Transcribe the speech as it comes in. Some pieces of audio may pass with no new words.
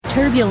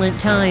Turbulent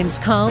times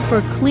call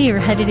for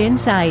clear-headed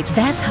insight.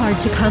 That's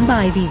hard to come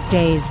by these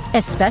days,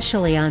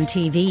 especially on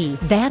TV.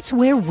 That's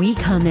where we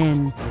come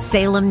in.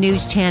 Salem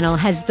News Channel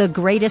has the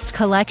greatest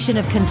collection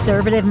of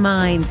conservative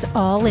minds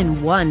all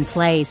in one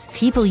place.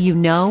 People you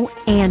know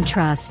and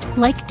trust,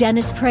 like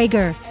Dennis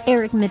Prager,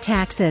 Eric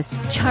Metaxas,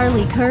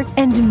 Charlie Kirk,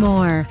 and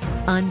more.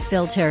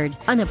 Unfiltered,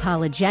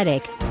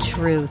 unapologetic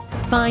truth.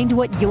 Find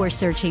what you're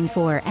searching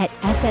for at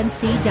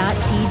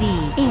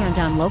snc.tv and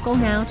on Local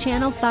Now,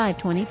 Channel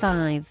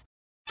 525.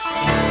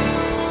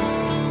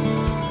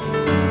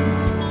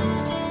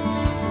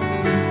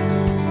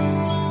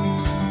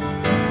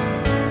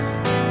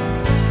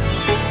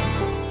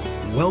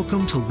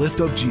 Welcome to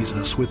Lift Up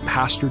Jesus with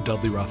Pastor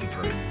Dudley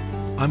Rutherford.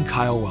 I'm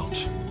Kyle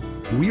Welch.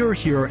 We are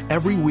here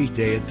every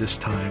weekday at this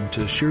time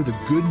to share the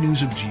good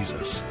news of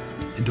Jesus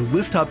and to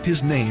lift up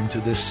His name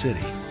to this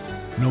city.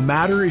 No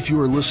matter if you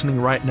are listening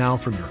right now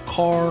from your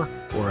car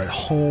or at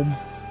home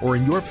or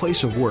in your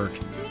place of work,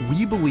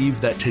 we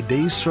believe that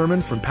today's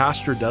sermon from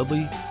Pastor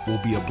Dudley will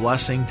be a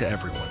blessing to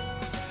everyone.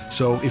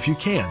 So if you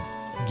can,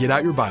 get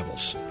out your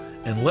Bibles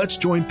and let's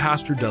join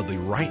Pastor Dudley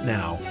right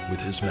now with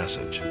his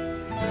message.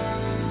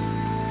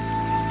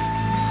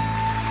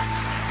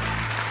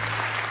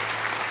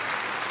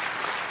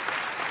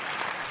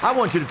 I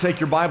want you to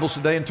take your Bibles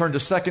today and turn to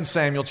 2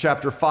 Samuel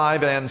chapter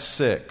 5 and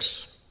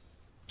 6.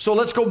 So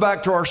let's go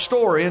back to our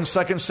story in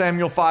 2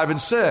 Samuel 5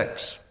 and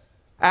 6.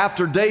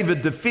 After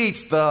David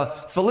defeats the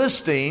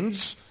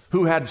Philistines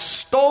who had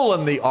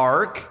stolen the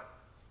ark,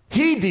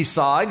 he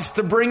decides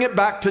to bring it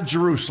back to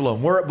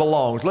Jerusalem where it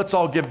belongs. Let's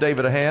all give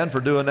David a hand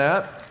for doing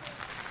that.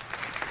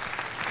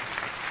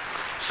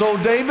 So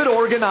David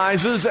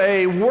organizes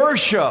a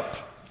worship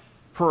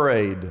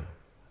parade.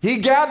 He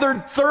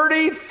gathered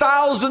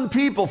 30,000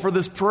 people for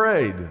this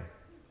parade.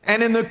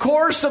 And in the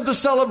course of the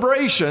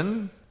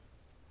celebration,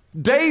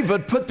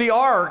 David put the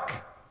ark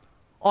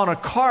on a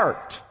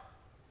cart.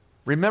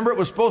 Remember, it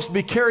was supposed to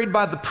be carried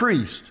by the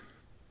priest.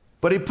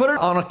 But he put it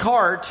on a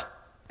cart,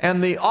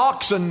 and the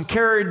oxen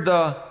carried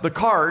the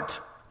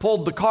cart,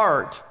 pulled the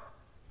cart.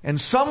 And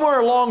somewhere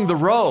along the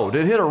road,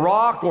 it hit a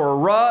rock or a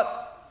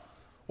rut,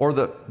 or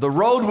the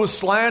road was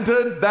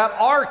slanted. That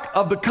ark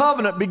of the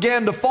covenant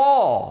began to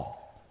fall.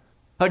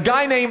 A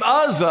guy named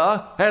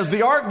Uzzah, as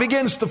the ark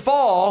begins to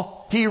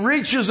fall, he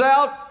reaches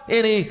out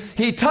and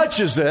he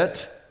touches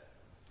it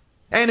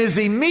and is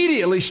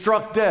immediately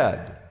struck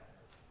dead.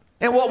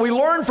 And what we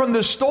learned from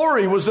this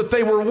story was that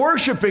they were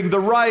worshiping the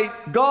right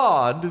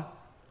God,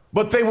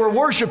 but they were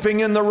worshiping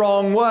in the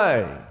wrong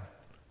way.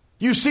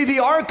 You see, the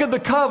Ark of the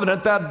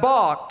Covenant, that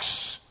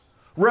box,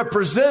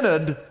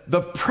 represented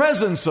the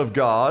presence of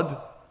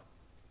God,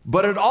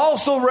 but it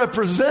also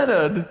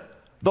represented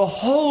the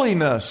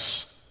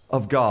holiness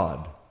of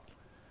God.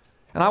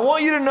 And I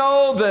want you to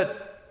know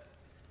that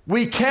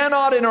we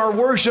cannot in our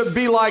worship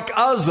be like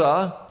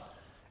Uzzah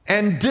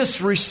and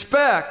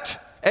disrespect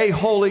a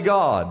holy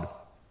God.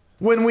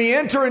 When we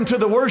enter into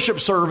the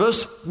worship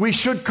service, we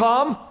should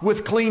come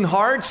with clean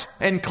hearts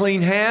and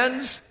clean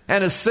hands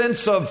and a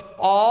sense of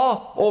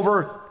awe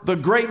over the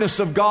greatness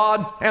of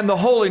God and the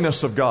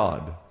holiness of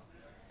God.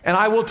 And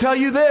I will tell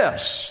you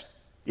this,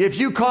 if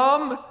you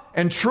come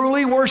and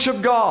truly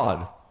worship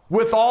God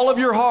with all of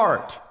your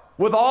heart,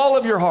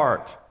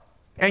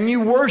 and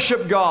you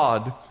worship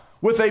God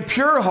with a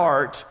pure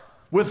heart,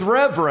 with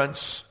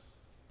reverence,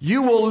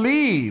 you will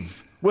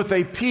leave with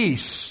a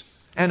peace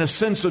and a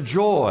sense of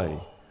joy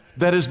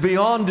that is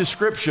beyond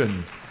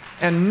description,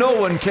 and no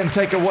one can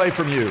take away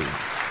from you.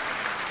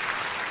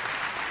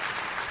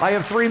 I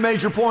have three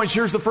major points.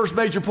 Here's the first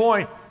major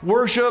point.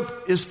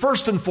 Worship is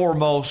first and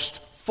foremost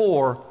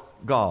for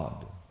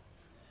God.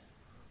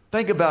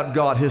 Think about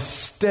God, His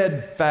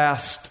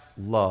steadfast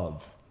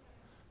love.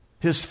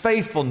 His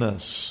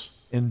faithfulness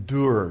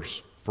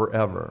endures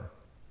forever.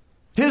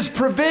 His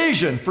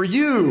provision for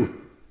you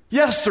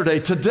yesterday,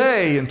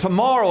 today, and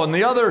tomorrow, and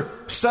the other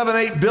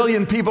 7-8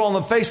 billion people on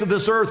the face of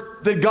this earth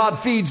that God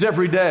feeds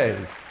every day.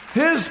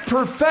 His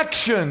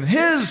perfection,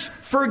 His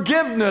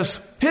forgiveness,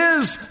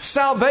 His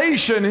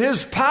salvation,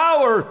 His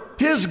power,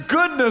 His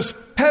goodness.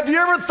 Have you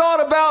ever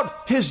thought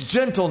about His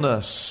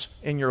gentleness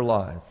in your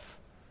life?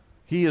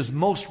 He is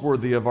most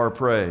worthy of our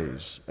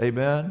praise.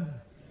 Amen?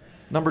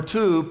 Number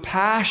two,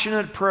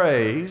 passionate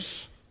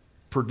praise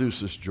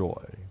produces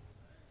joy.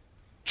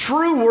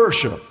 True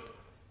worship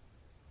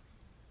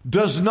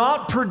does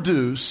not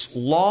produce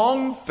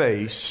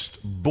long-faced,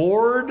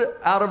 bored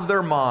out of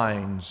their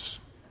minds,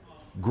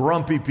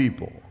 grumpy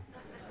people.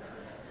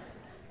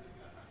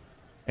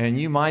 And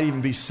you might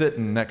even be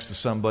sitting next to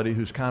somebody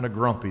who's kind of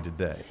grumpy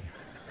today.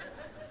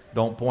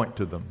 Don't point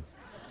to them.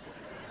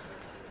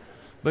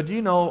 But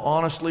you know,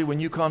 honestly, when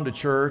you come to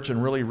church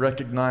and really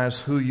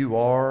recognize who you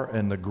are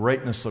and the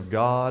greatness of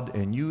God,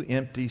 and you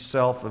empty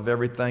self of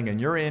everything, and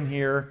you're in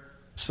here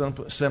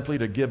simply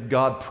to give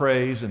God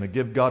praise and to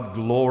give God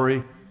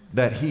glory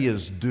that He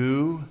is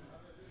due,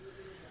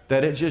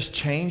 that it just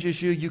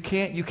changes you. You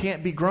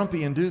can't be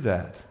grumpy and do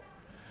that.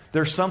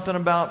 There's something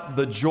about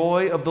the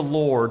joy of the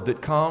Lord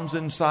that comes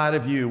inside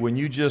of you when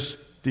you just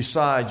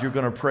decide you're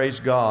going to praise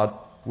God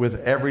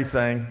with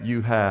everything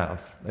you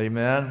have.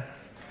 Amen?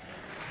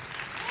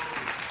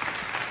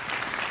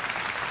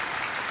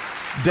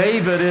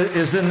 David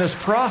is in this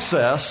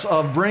process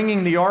of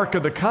bringing the Ark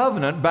of the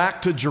Covenant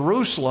back to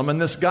Jerusalem, and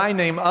this guy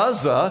named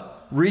Uzzah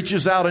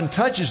reaches out and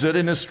touches it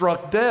and is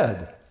struck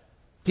dead.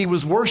 He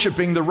was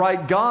worshiping the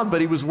right God,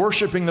 but he was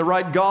worshiping the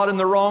right God in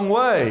the wrong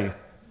way.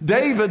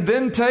 David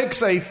then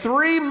takes a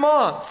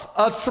 3-month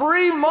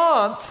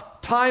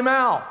time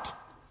out.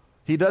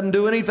 He doesn't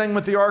do anything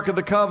with the Ark of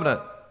the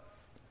Covenant.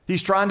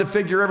 He's trying to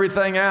figure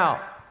everything out.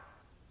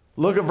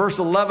 Look at verse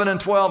 11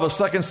 and 12 of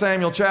 2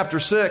 Samuel chapter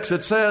 6.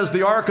 It says,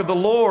 the Ark of the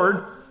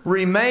Lord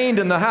remained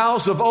in the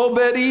house of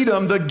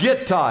Obed-Edom the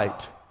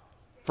Gittite.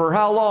 For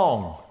how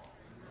long?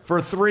 For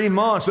 3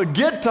 months. A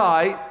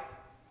Gittite,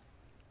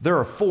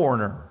 they're a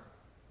foreigner.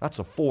 That's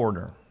a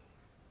foreigner.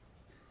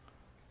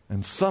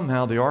 And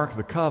somehow the Ark of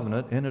the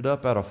Covenant ended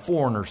up at a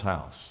foreigner's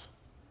house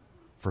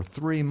for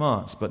 3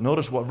 months. But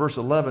notice what verse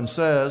 11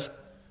 says.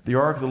 The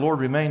Ark of the Lord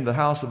remained in the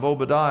house of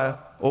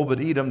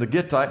Obed-Edom the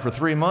Gittite for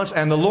 3 months,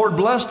 and the Lord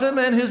blessed him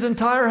and his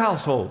entire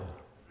household.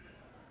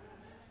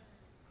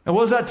 And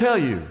what does that tell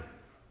you?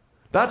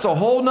 That's a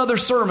whole nother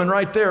sermon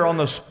right there on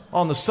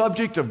the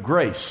subject of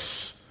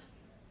grace.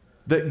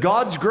 That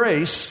God's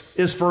grace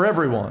is for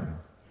everyone.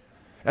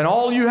 And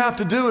all you have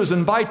to do is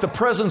invite the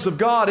presence of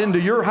God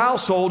into your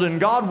household, and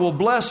God will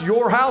bless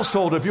your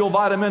household if you'll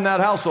invite Him in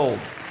that household.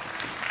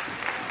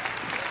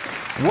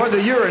 Whether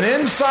you're an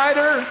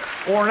insider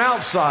or an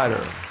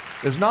outsider,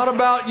 it's not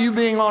about you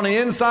being on the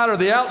inside or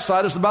the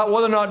outside. It's about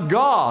whether or not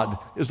God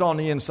is on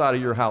the inside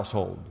of your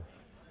household.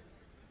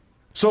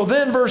 So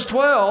then verse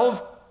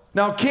 12,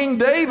 now King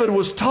David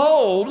was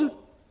told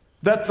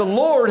that the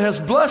Lord has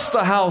blessed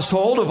the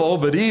household of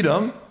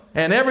Obed-Edom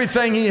and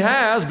everything he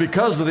has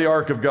because of the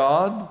Ark of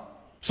God.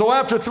 So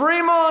after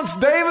 3 months,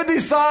 David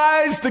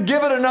decides to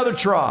give it another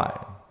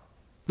try.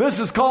 This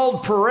is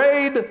called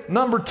parade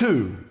number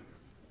 2.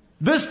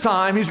 This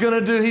time he's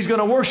going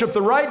to worship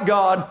the right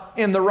God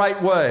in the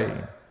right way.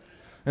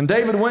 And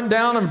David went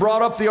down and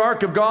brought up the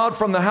Ark of God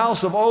from the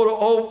house of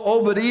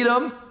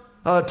Obed-Edom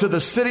to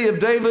the city of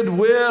David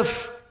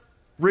with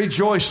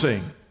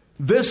rejoicing.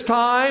 This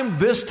time,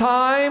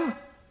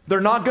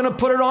 they're not going to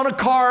put it on a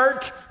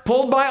cart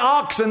pulled by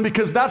oxen,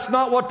 because that's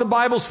not what the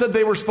Bible said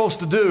they were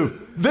supposed to do.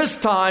 This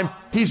time,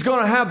 he's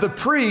going to have the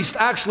priest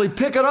actually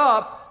pick it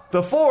up,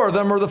 the 4 of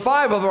them or the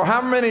 5 of them, or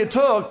however many it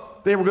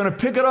took. They were going to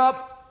pick it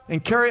up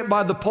and carry it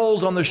by the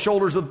poles on the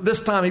shoulders. This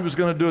time, he was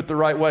going to do it the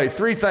right way.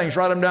 3 things,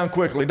 write them down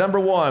quickly. Number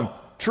 1,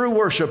 true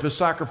worship is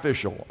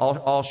sacrificial.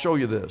 I'll show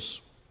you this.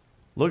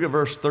 Look at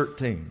verse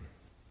 13.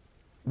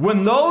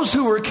 When those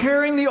who were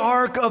carrying the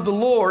ark of the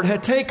Lord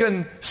had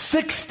taken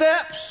 6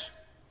 steps,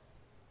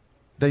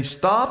 they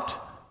stopped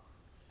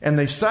and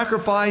they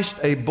sacrificed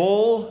a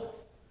bull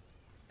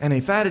and a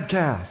fatted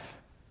calf.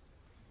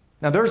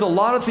 Now, there's a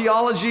lot of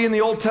theology in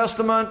the Old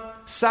Testament,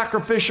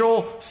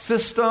 sacrificial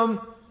system.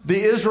 The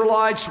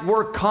Israelites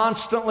were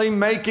constantly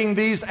making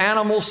these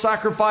animal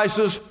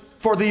sacrifices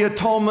for the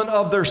atonement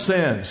of their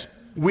sins.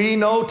 We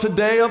know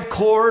today, of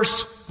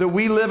course, that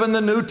we live in the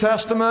New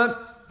Testament,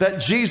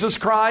 that Jesus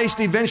Christ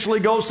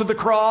eventually goes to the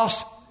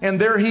cross, and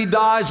there He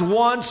dies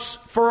once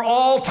for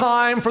all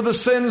time for the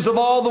sins of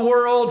all the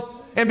world.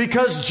 And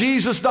because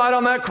Jesus died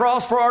on that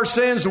cross for our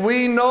sins,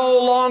 we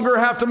no longer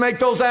have to make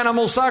those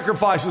animal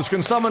sacrifices.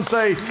 Can someone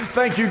say,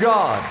 thank you,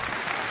 God?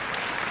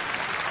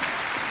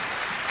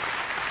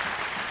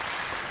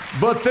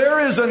 But there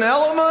is an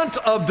element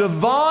of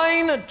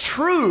divine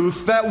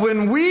truth that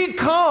when we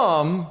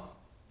come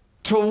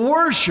to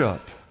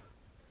worship,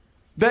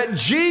 that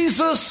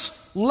Jesus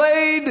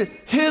laid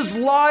His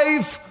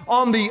life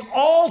on the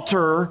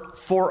altar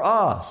for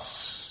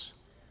us.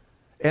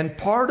 And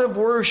part of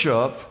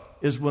worship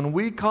is when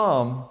we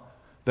come,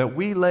 that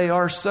we lay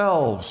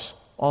ourselves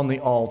on the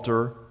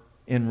altar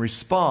in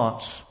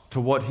response to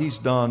what He's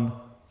done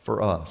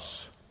for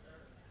us.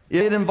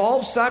 It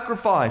involves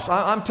sacrifice.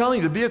 I'm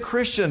telling you, to be a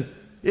Christian,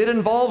 it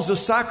involves a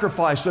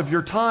sacrifice of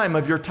your time,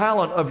 of your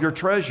talent, of your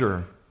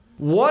treasure.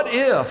 What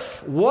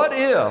if,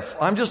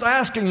 I'm just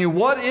asking you,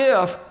 what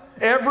if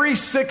every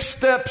 6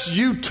 steps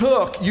you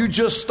took, you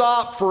just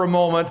stopped for a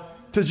moment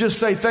to just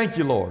say, thank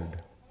you, Lord?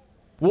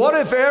 What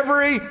if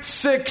every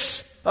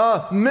 6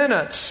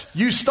 minutes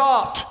you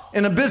stopped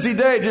in a busy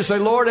day, just say,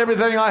 Lord,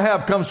 everything I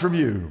have comes from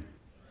you?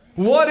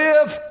 What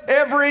if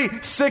every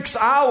 6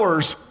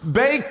 hours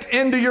baked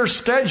into your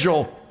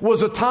schedule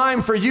was a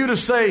time for you to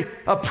say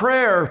a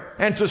prayer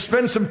and to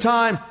spend some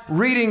time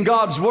reading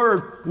God's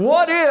Word?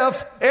 What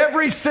if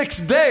every 6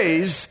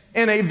 days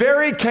in a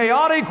very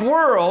chaotic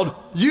world,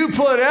 you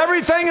put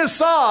everything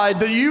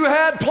aside that you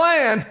had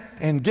planned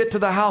and get to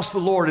the house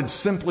of the Lord and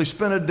simply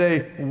spend a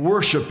day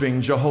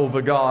worshiping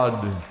Jehovah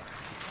God?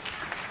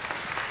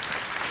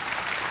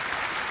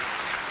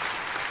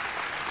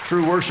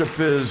 True worship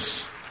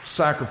is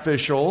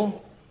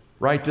sacrificial.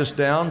 Write this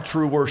down.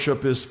 True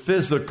worship is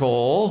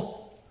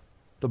physical.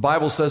 The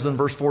Bible says in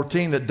verse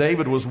 14 that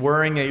David was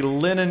wearing a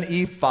linen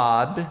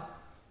ephod,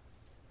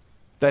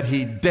 that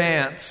he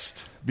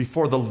danced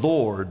before the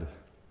Lord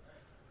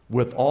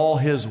with all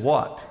his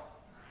what?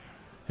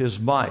 His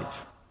might.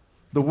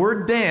 The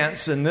word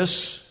dance in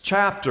this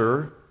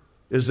chapter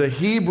is a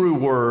Hebrew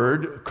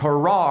word,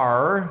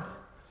 karar.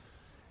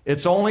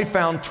 It's only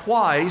found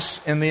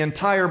twice in the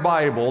entire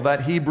Bible,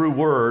 that Hebrew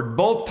word.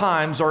 Both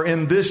times are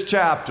in this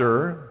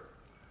chapter.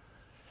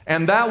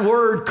 And that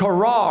word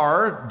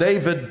karar,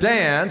 David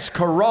danced,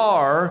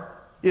 karar,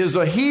 is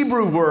a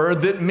Hebrew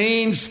word that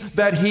means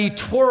that he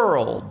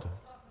twirled.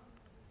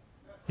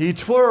 He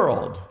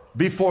twirled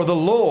before the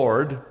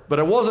Lord, but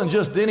it wasn't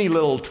just any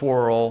little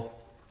twirl.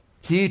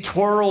 He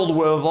twirled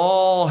with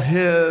all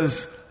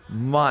his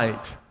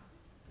might.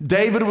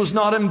 David was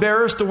not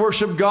embarrassed to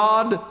worship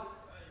God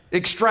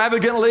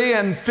extravagantly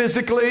and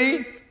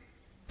physically.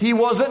 He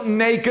wasn't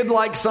naked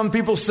like some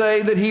people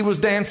say that he was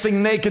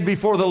dancing naked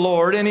before the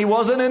Lord, and he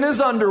wasn't in his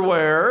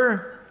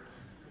underwear.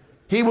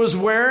 He was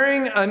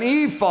wearing an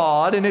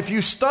ephod, and if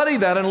you study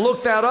that and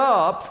look that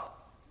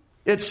up,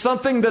 it's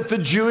something that the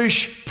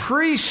Jewish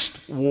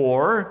priest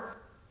wore.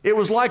 It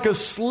was like a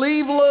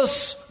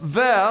sleeveless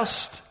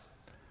vest.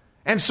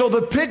 And so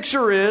the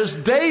picture is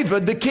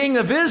David, the king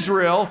of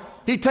Israel,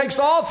 he takes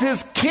off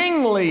his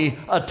kingly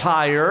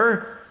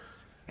attire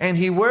and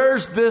he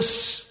wears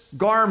this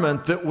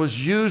garment that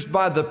was used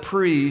by the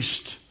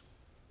priest.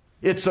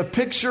 It's a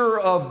picture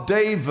of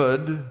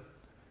David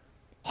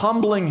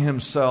humbling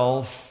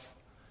himself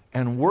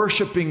and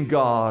worshiping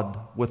God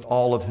with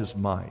all of his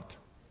might.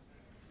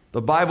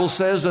 The Bible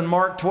says in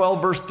Mark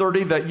 12, verse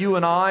 30, that you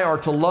and I are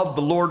to love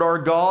the Lord our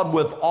God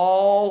with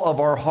all of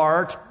our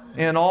heart,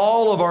 in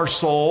all of our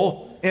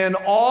soul, in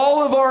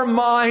all of our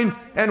mind,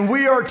 and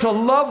we are to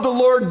love the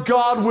Lord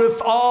God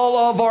with all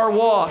of our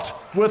what?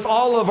 With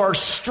all of our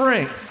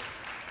strength.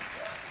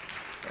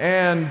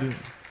 And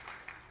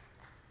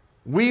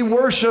we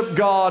worship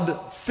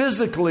God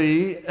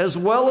physically as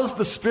well as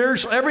the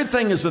spiritual.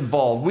 Everything is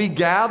involved. We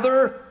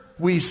gather,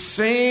 we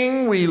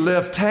sing, we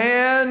lift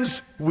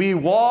hands, we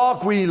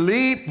walk, we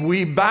leap,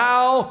 we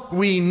bow,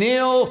 we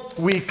kneel,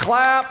 we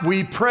clap,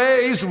 we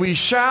praise, we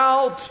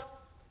shout.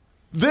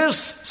 This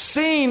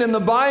scene in the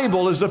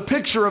Bible is a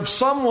picture of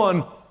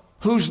someone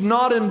who's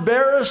not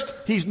embarrassed,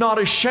 he's not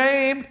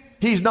ashamed,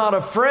 he's not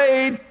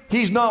afraid,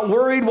 he's not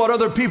worried what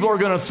other people are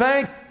going to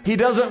think. He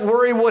doesn't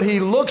worry what he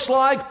looks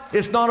like.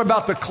 It's not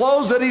about the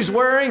clothes that he's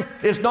wearing.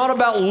 It's not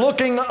about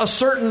looking a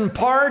certain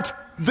part.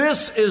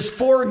 This is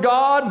for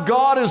God.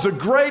 God is a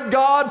great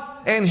God,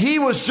 and he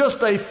was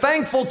just a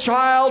thankful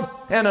child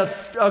and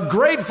a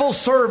grateful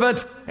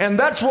servant, and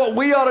that's what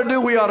we ought to do.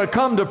 We ought to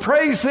come to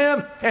praise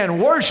him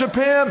and worship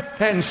him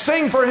and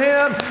sing for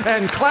him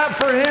and clap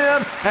for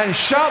him and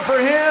shout for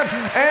him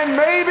and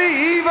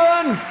maybe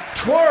even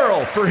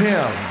twirl for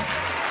him.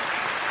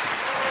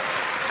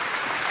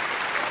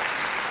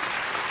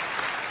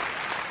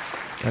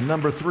 And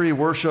number 3,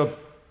 worship,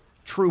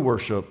 true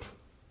worship,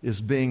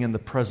 is being in the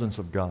presence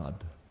of God.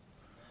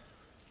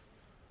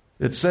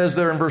 It says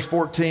there in verse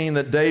 14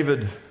 that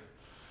David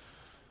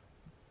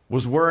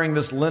was wearing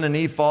this linen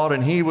ephod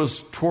and he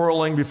was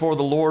twirling before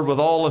the Lord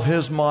with all of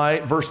his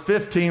might. Verse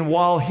 15,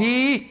 while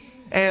he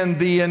and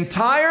the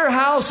entire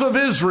house of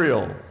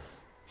Israel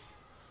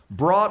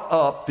brought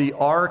up the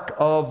ark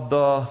of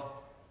the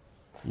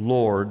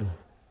Lord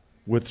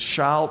with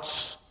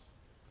shouts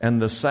and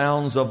the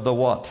sounds of the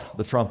what?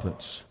 The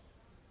trumpets.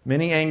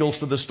 Many angles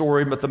to the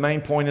story, but the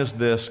main point is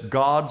this: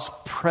 God's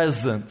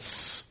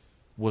presence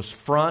was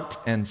front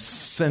and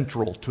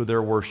central to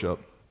their worship.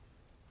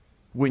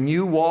 When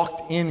you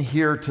walked in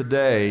here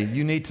today,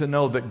 you need to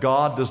know that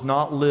God does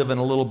not live in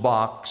a little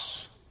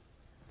box.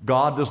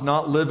 God does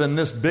not live in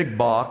this big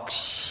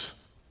box.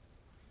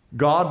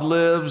 God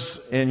lives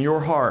in your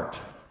heart.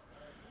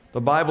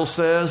 The Bible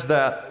says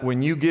that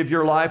when you give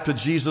your life to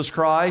Jesus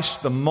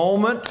Christ, the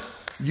moment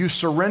you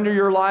surrender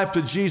your life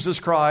to Jesus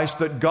Christ,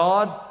 that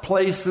God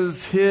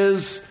places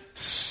his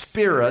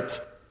Spirit,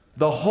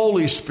 the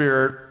Holy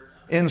Spirit,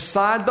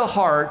 inside the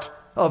heart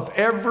of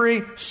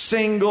every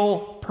single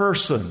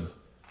person.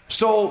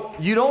 So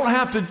you don't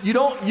have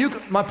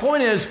to, my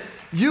point is,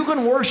 you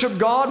can worship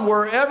God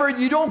wherever.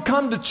 You don't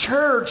come to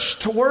church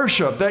to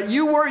worship. That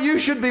you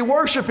should be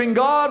worshiping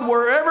God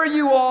wherever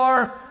you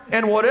are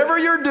and whatever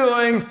you're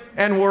doing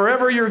and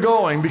wherever you're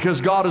going,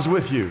 because God is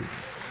with you.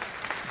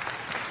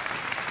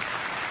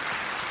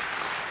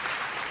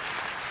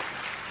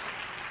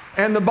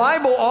 And the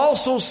Bible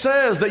also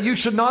says that you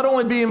should not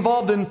only be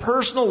involved in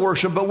personal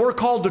worship, but we're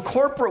called to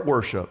corporate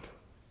worship.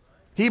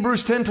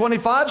 Hebrews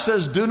 10:25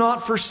 says, do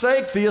not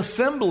forsake the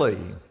assembly.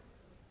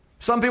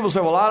 Some people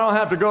say, well, I don't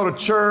have to go to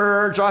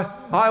church.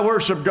 I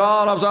worship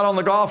God. I was out on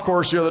the golf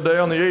course the other day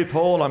on the 8th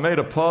hole, and I made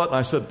a putt, and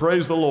I said,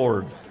 praise the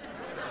Lord.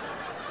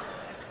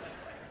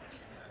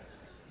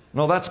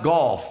 No, that's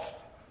golf.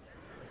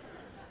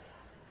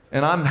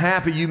 And I'm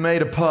happy you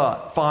made a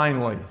putt,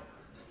 finally.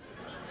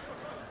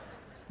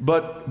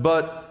 But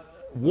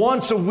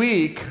once a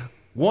week,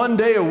 one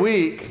day a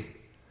week,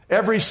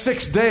 every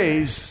 6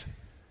 days,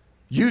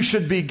 you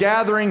should be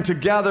gathering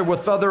together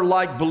with other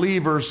like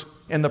believers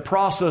in the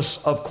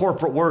process of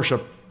corporate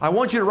worship. I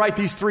want you to write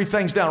these 3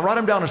 things down. Write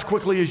them down as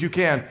quickly as you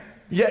can.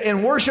 Yeah,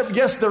 in worship,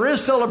 yes, there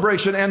is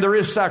celebration and there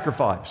is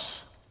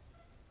sacrifice.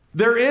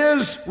 There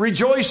is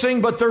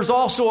rejoicing, but there's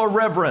also a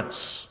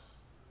reverence.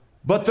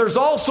 But there's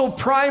also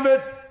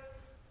private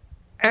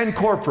and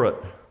corporate.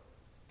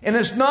 And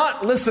it's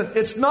not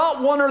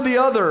one or the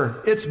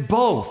other. It's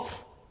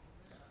both.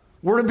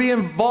 We're to be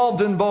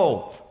involved in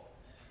both.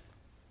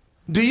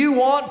 Do you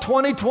want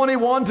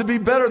 2021 to be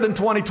better than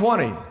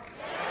 2020?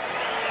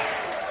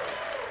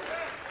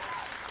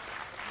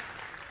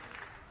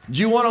 Do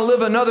you want to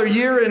live another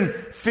year in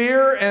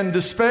fear and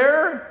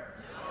despair?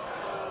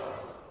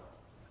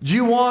 Do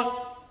you want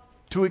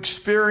to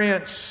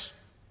experience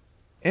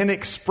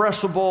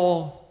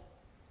inexpressible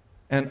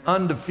and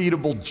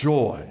undefeatable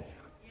joy,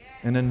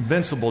 an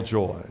invincible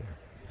joy?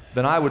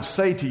 Then I would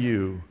say to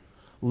you,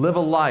 live a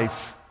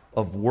life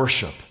of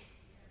worship.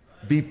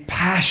 Be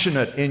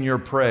passionate in your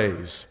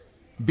praise.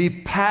 Be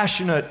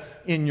passionate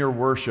in your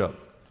worship.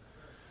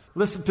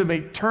 Listen to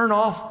me, turn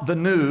off the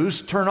news,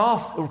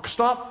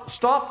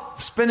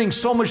 stop spending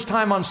so much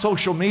time on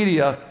social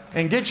media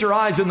and get your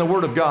eyes in the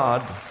Word of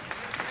God.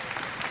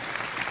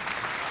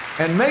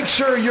 And make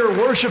sure you're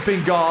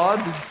worshiping God,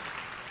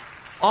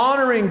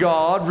 honoring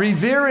God,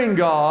 revering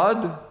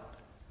God.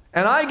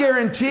 And I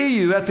guarantee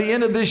you, at the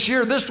end of this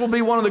year, this will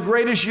be one of the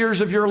greatest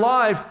years of your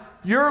life.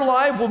 Your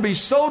life will be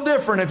so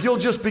different if you'll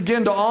just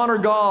begin to honor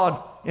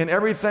God in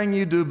everything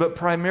you do, but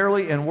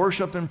primarily in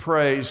worship and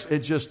praise. It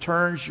just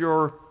turns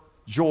your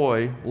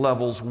joy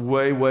levels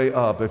way, way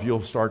up if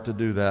you'll start to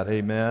do that.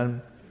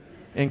 Amen.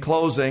 In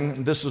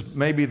closing, this is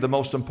maybe the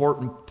most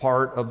important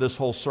part of this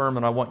whole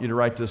sermon. I want you to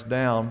write this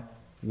down.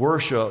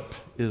 Worship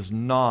is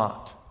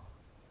not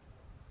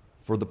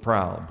for the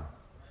proud.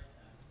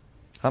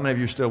 How many of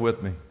you are still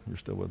with me? You're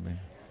still with me.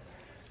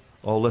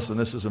 Oh, listen,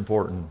 this is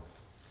important.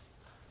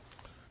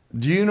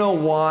 Do you know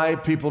why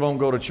people don't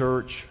go to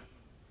church?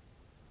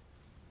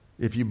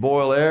 If you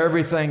boil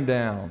everything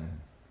down,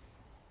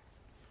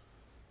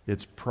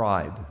 it's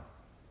pride.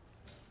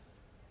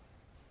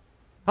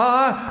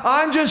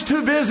 I'm just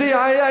too busy.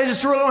 I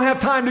just really don't have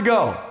time to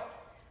go.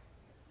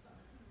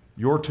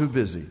 You're too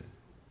busy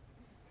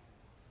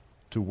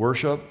to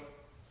worship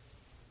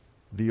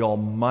the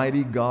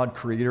Almighty God,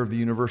 creator of the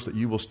universe that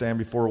you will stand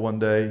before one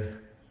day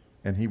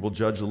and He will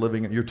judge the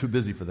living. You're too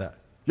busy for that.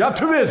 You're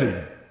too busy.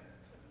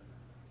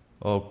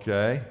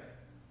 Okay.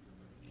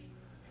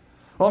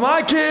 Well,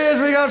 my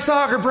kids, we got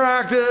soccer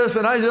practice,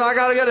 and I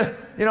got to get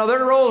it.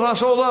 Their roles I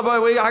sold up. I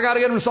got to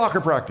get them to soccer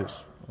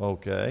practice.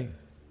 Okay.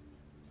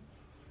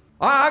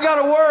 I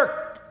got to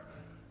work.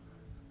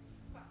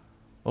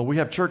 Well, we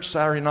have church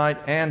Saturday night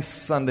and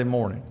Sunday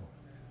morning.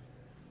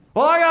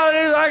 Well,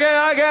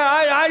 I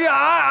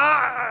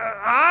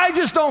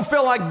just don't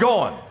feel like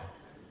going.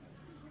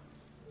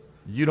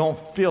 You don't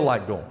feel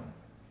like going.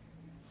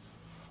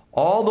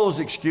 All those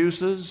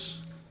excuses,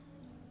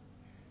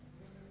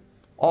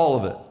 all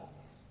of it,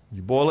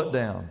 you boil it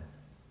down.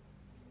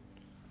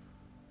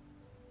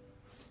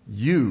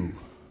 You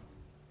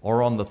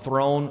are on the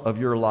throne of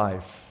your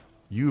life.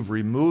 You've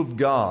removed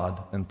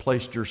God and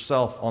placed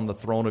yourself on the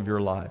throne of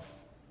your life.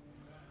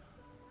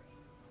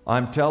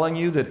 I'm telling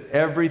you that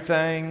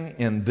everything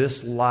in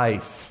this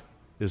life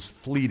is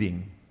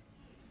fleeting.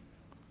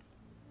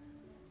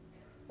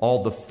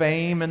 All the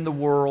fame in the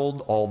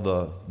world, all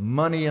the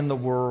money in the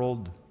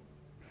world,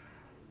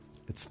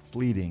 it's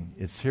fleeting.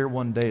 It's here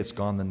one day, it's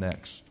gone the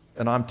next.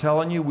 And I'm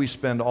telling you, we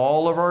spend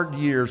all of our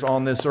years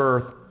on this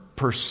earth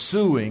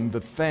pursuing the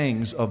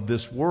things of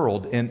this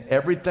world, and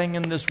everything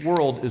in this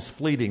world is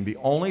fleeting. The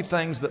only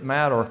things that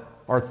matter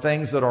are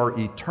things that are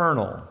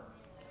eternal.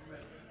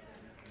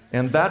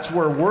 And that's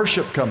where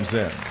worship comes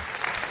in.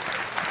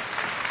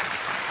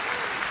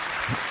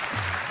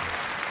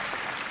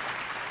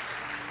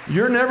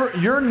 You're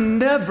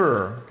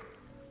never,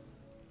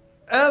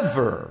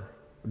 ever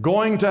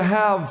going to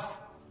have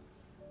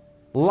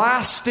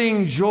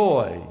lasting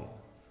joy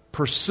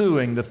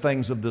pursuing the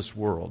things of this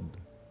world.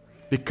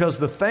 Because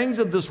the things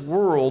of this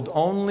world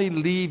only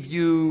leave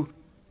you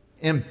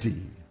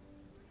empty.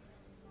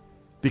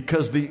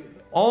 Because the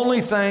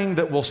only thing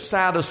that will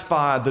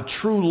satisfy the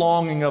true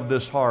longing of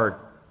this heart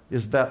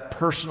is that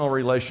personal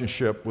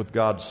relationship with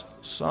God's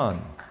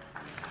Son.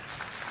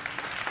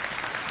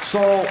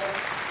 So,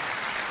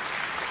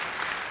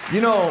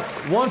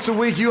 once a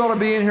week you ought to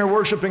be in here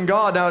worshiping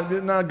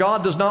God. Now,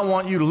 God does not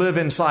want you to live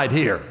inside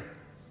here.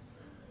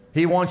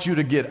 He wants you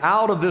to get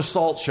out of this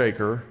salt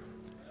shaker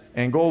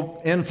and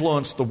go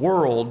influence the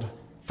world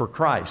for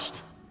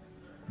Christ.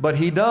 But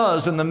He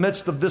does in the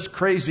midst of this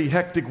crazy,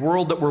 hectic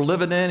world that we're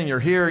living in, and you're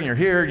here, and you're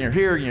here, and you're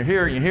here, and you're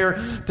here, and you're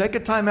here. Take a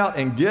time out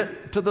and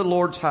get to the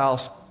Lord's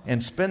house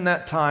and spend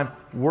that time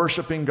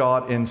worshiping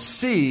God and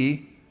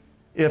see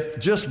if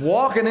just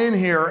walking in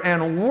here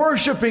and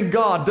worshiping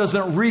God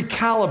doesn't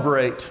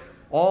recalibrate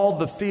all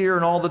the fear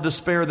and all the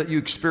despair that you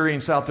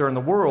experience out there in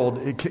the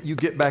world. You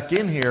get back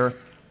in here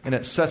and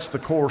it sets the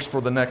course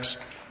for the next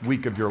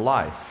week of your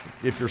life,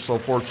 if you're so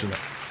fortunate.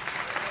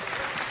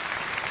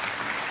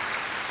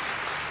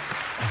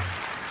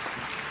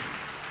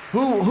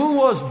 Who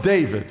was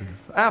David?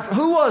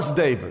 Who was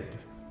David?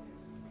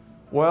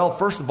 Well,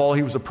 first of all,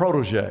 he was a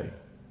protege.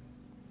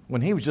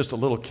 When he was just a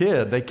little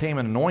kid, they came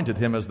and anointed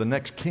him as the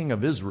next king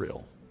of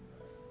Israel.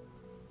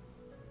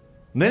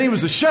 And then he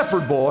was a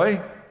shepherd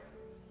boy.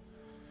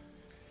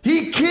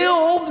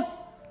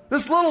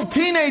 This little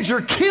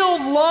teenager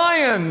killed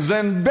lions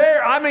and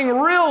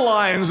real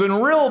lions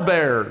and real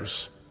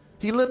bears.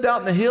 He lived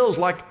out in the hills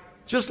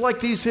just like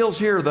these hills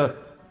here, the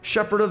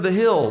shepherd of the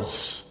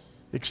hills,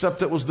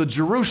 except it was the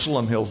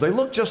Jerusalem hills. They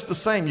look just the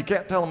same. You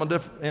can't tell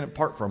them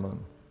apart from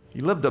them. He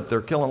lived up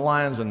there killing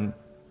lions and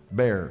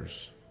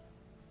bears.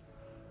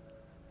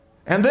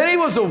 And then he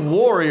was a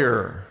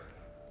warrior.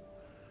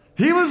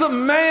 He was a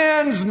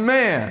man's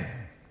man.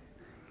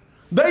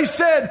 They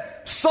said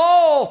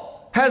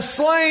Saul has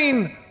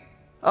slain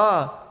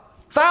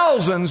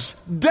thousands.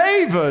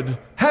 David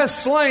has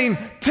slain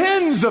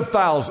tens of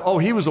thousands. Oh,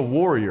 he was a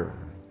warrior.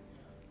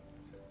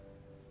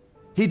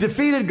 He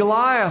defeated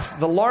Goliath,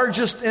 the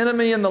largest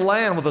enemy in the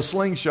land, with a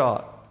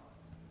slingshot.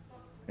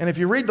 And if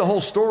you read the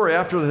whole story,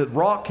 after the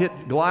rock hit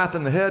Goliath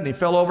in the head and he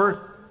fell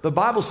over, the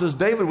Bible says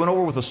David went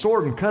over with a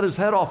sword and cut his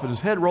head off, and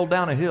his head rolled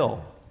down a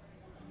hill.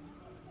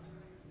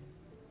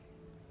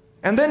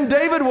 And then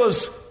David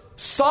was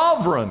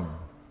sovereign.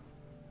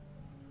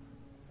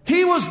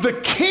 He was the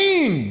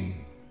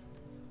king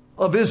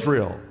of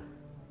Israel.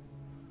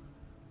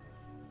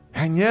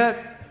 And yet,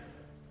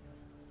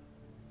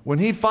 when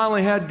he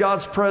finally had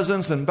God's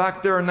presence, and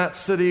back there in that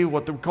city,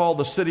 what they call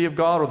the city of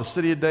God or the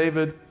city of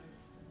David,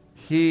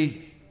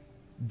 he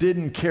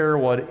didn't care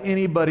what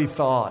anybody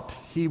thought.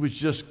 He was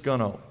just going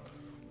to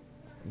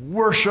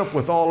worship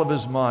with all of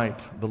his might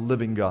the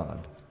living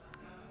God.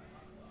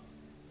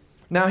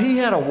 Now, he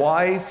had a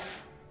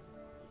wife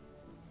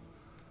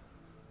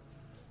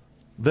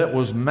that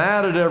was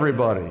mad at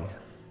everybody,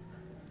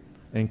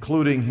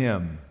 including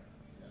him.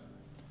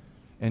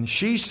 And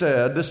she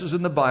said, this is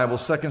in the Bible,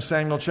 2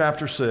 Samuel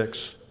chapter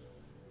 6,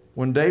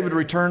 when David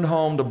returned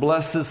home to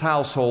bless his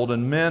household,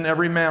 and men,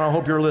 every man, I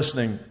hope you're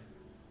listening,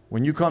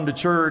 when you come to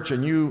church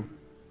and you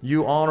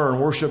honor and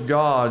worship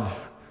God,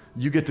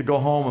 you get to go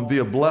home and be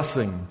a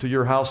blessing to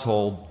your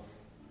household.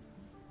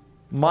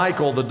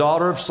 Michal, the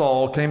daughter of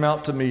Saul, came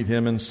out to meet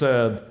him and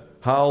said,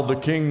 "How the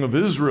king of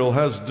Israel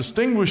has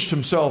distinguished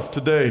himself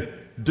today,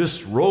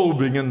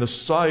 disrobing in the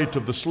sight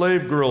of the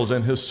slave girls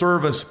and his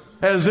servants,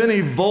 as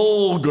any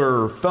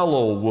vulgar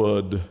fellow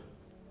would."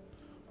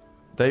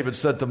 David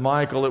said to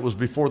Michal, "It was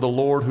before the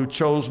Lord who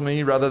chose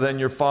me rather than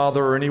your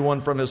father or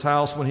anyone from his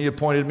house when he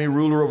appointed me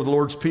ruler over the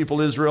Lord's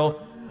people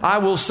Israel. I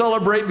will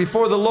celebrate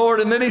before the Lord."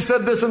 And then he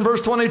said this in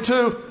verse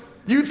 22,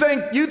 You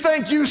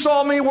think you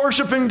saw me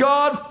worshiping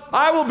God?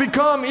 I will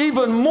become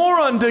even more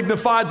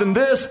undignified than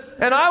this,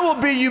 and I will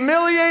be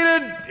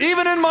humiliated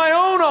even in my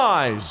own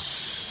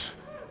eyes.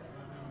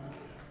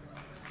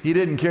 He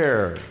didn't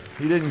care.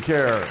 He didn't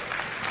care.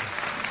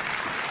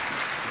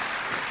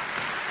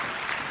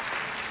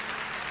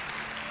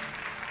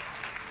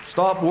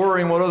 Stop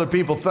worrying what other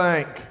people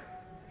think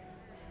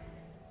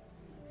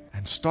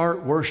and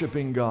start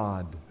worshiping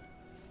God.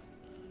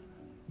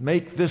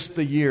 Make this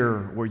the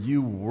year where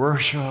you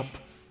worship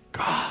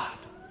God.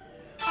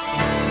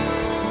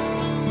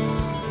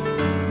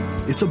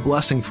 It's a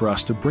blessing for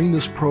us to bring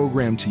this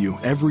program to you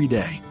every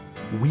day.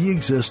 We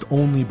exist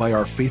only by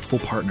our faithful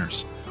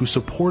partners who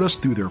support us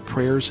through their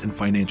prayers and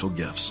financial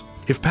gifts.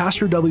 If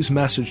Pastor Dudley's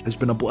message has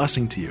been a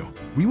blessing to you,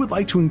 we would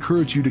like to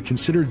encourage you to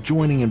consider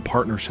joining in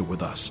partnership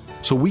with us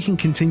so we can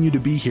continue to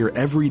be here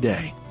every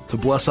day to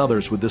bless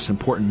others with this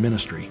important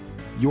ministry.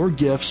 Your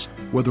gifts,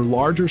 whether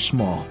large or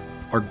small,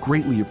 are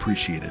greatly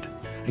appreciated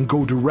and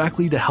go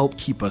directly to help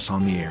keep us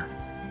on the air.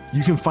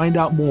 You can find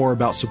out more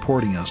about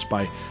supporting us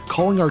by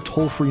calling our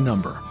toll-free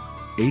number,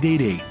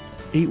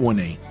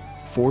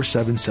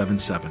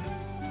 888-818-4777.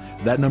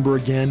 That number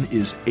again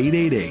is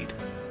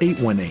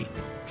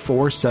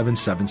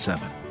 888-818-4777.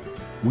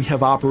 We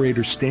have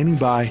operators standing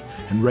by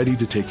and ready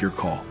to take your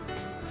call.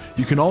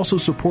 You can also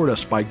support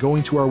us by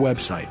going to our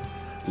website,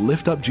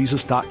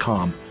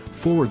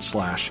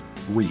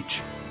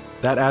 liftupjesus.com/reach.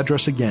 That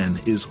address again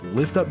is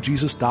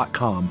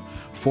liftupjesus.com/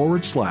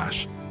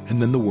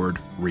 and then the word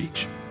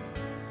reach.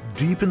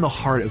 Deep in the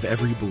heart of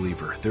every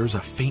believer, there's a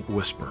faint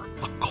whisper,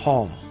 a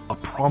call, a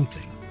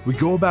prompting. We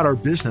go about our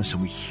business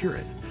and we hear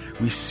it.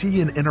 We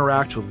see and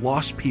interact with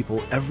lost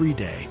people every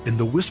day, and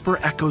the whisper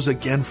echoes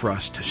again for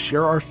us to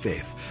share our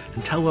faith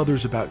and tell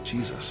others about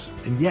Jesus.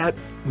 And yet,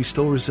 we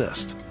still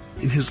resist.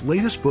 In his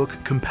latest book,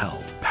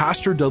 Compelled,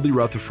 Pastor Dudley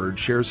Rutherford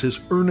shares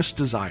his earnest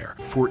desire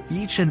for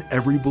each and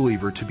every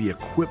believer to be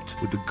equipped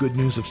with the good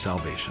news of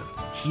salvation.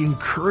 He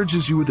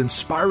encourages you with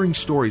inspiring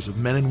stories of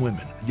men and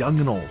women, young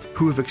and old,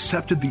 who have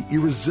accepted the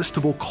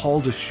irresistible call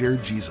to share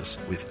Jesus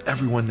with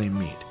everyone they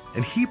meet.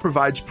 And he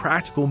provides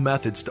practical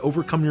methods to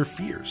overcome your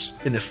fears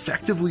and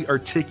effectively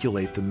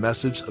articulate the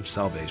message of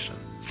salvation.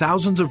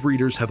 Thousands of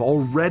readers have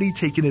already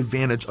taken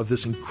advantage of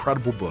this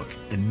incredible book,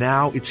 and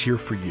now it's here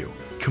for you.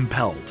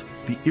 Compelled,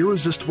 the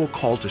irresistible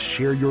call to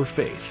share your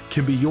faith,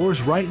 can be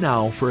yours right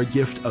now for a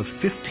gift of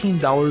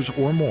 $15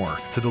 or more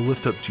to the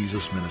Lift Up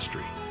Jesus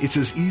ministry. It's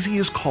as easy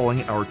as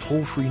calling our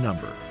toll-free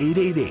number,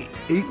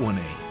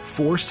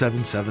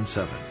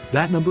 888-818-4777.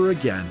 That number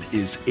again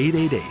is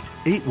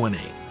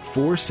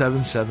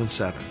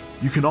 888-818-4777.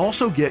 You can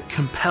also get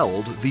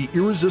Compelled, the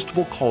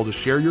irresistible call to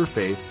share your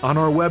faith, on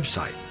our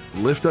website,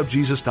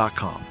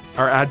 liftupjesus.com.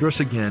 Our address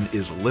again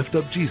is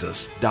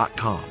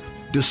liftupjesus.com.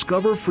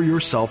 Discover for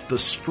yourself the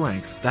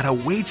strength that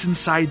awaits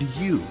inside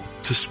you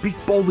to speak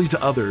boldly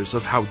to others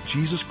of how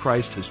Jesus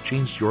Christ has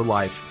changed your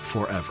life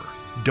forever.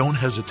 Don't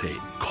hesitate.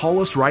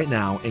 Call us right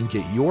now and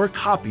get your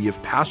copy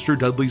of Pastor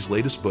Dudley's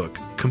latest book,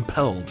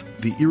 Compelled,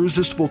 the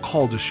irresistible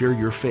call to share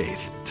your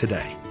faith,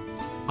 today.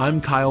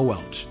 I'm Kyle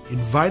Welch,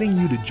 inviting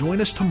you to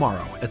join us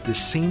tomorrow at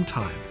this same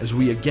time as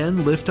we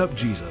again lift up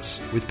Jesus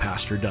with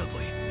Pastor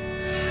Dudley.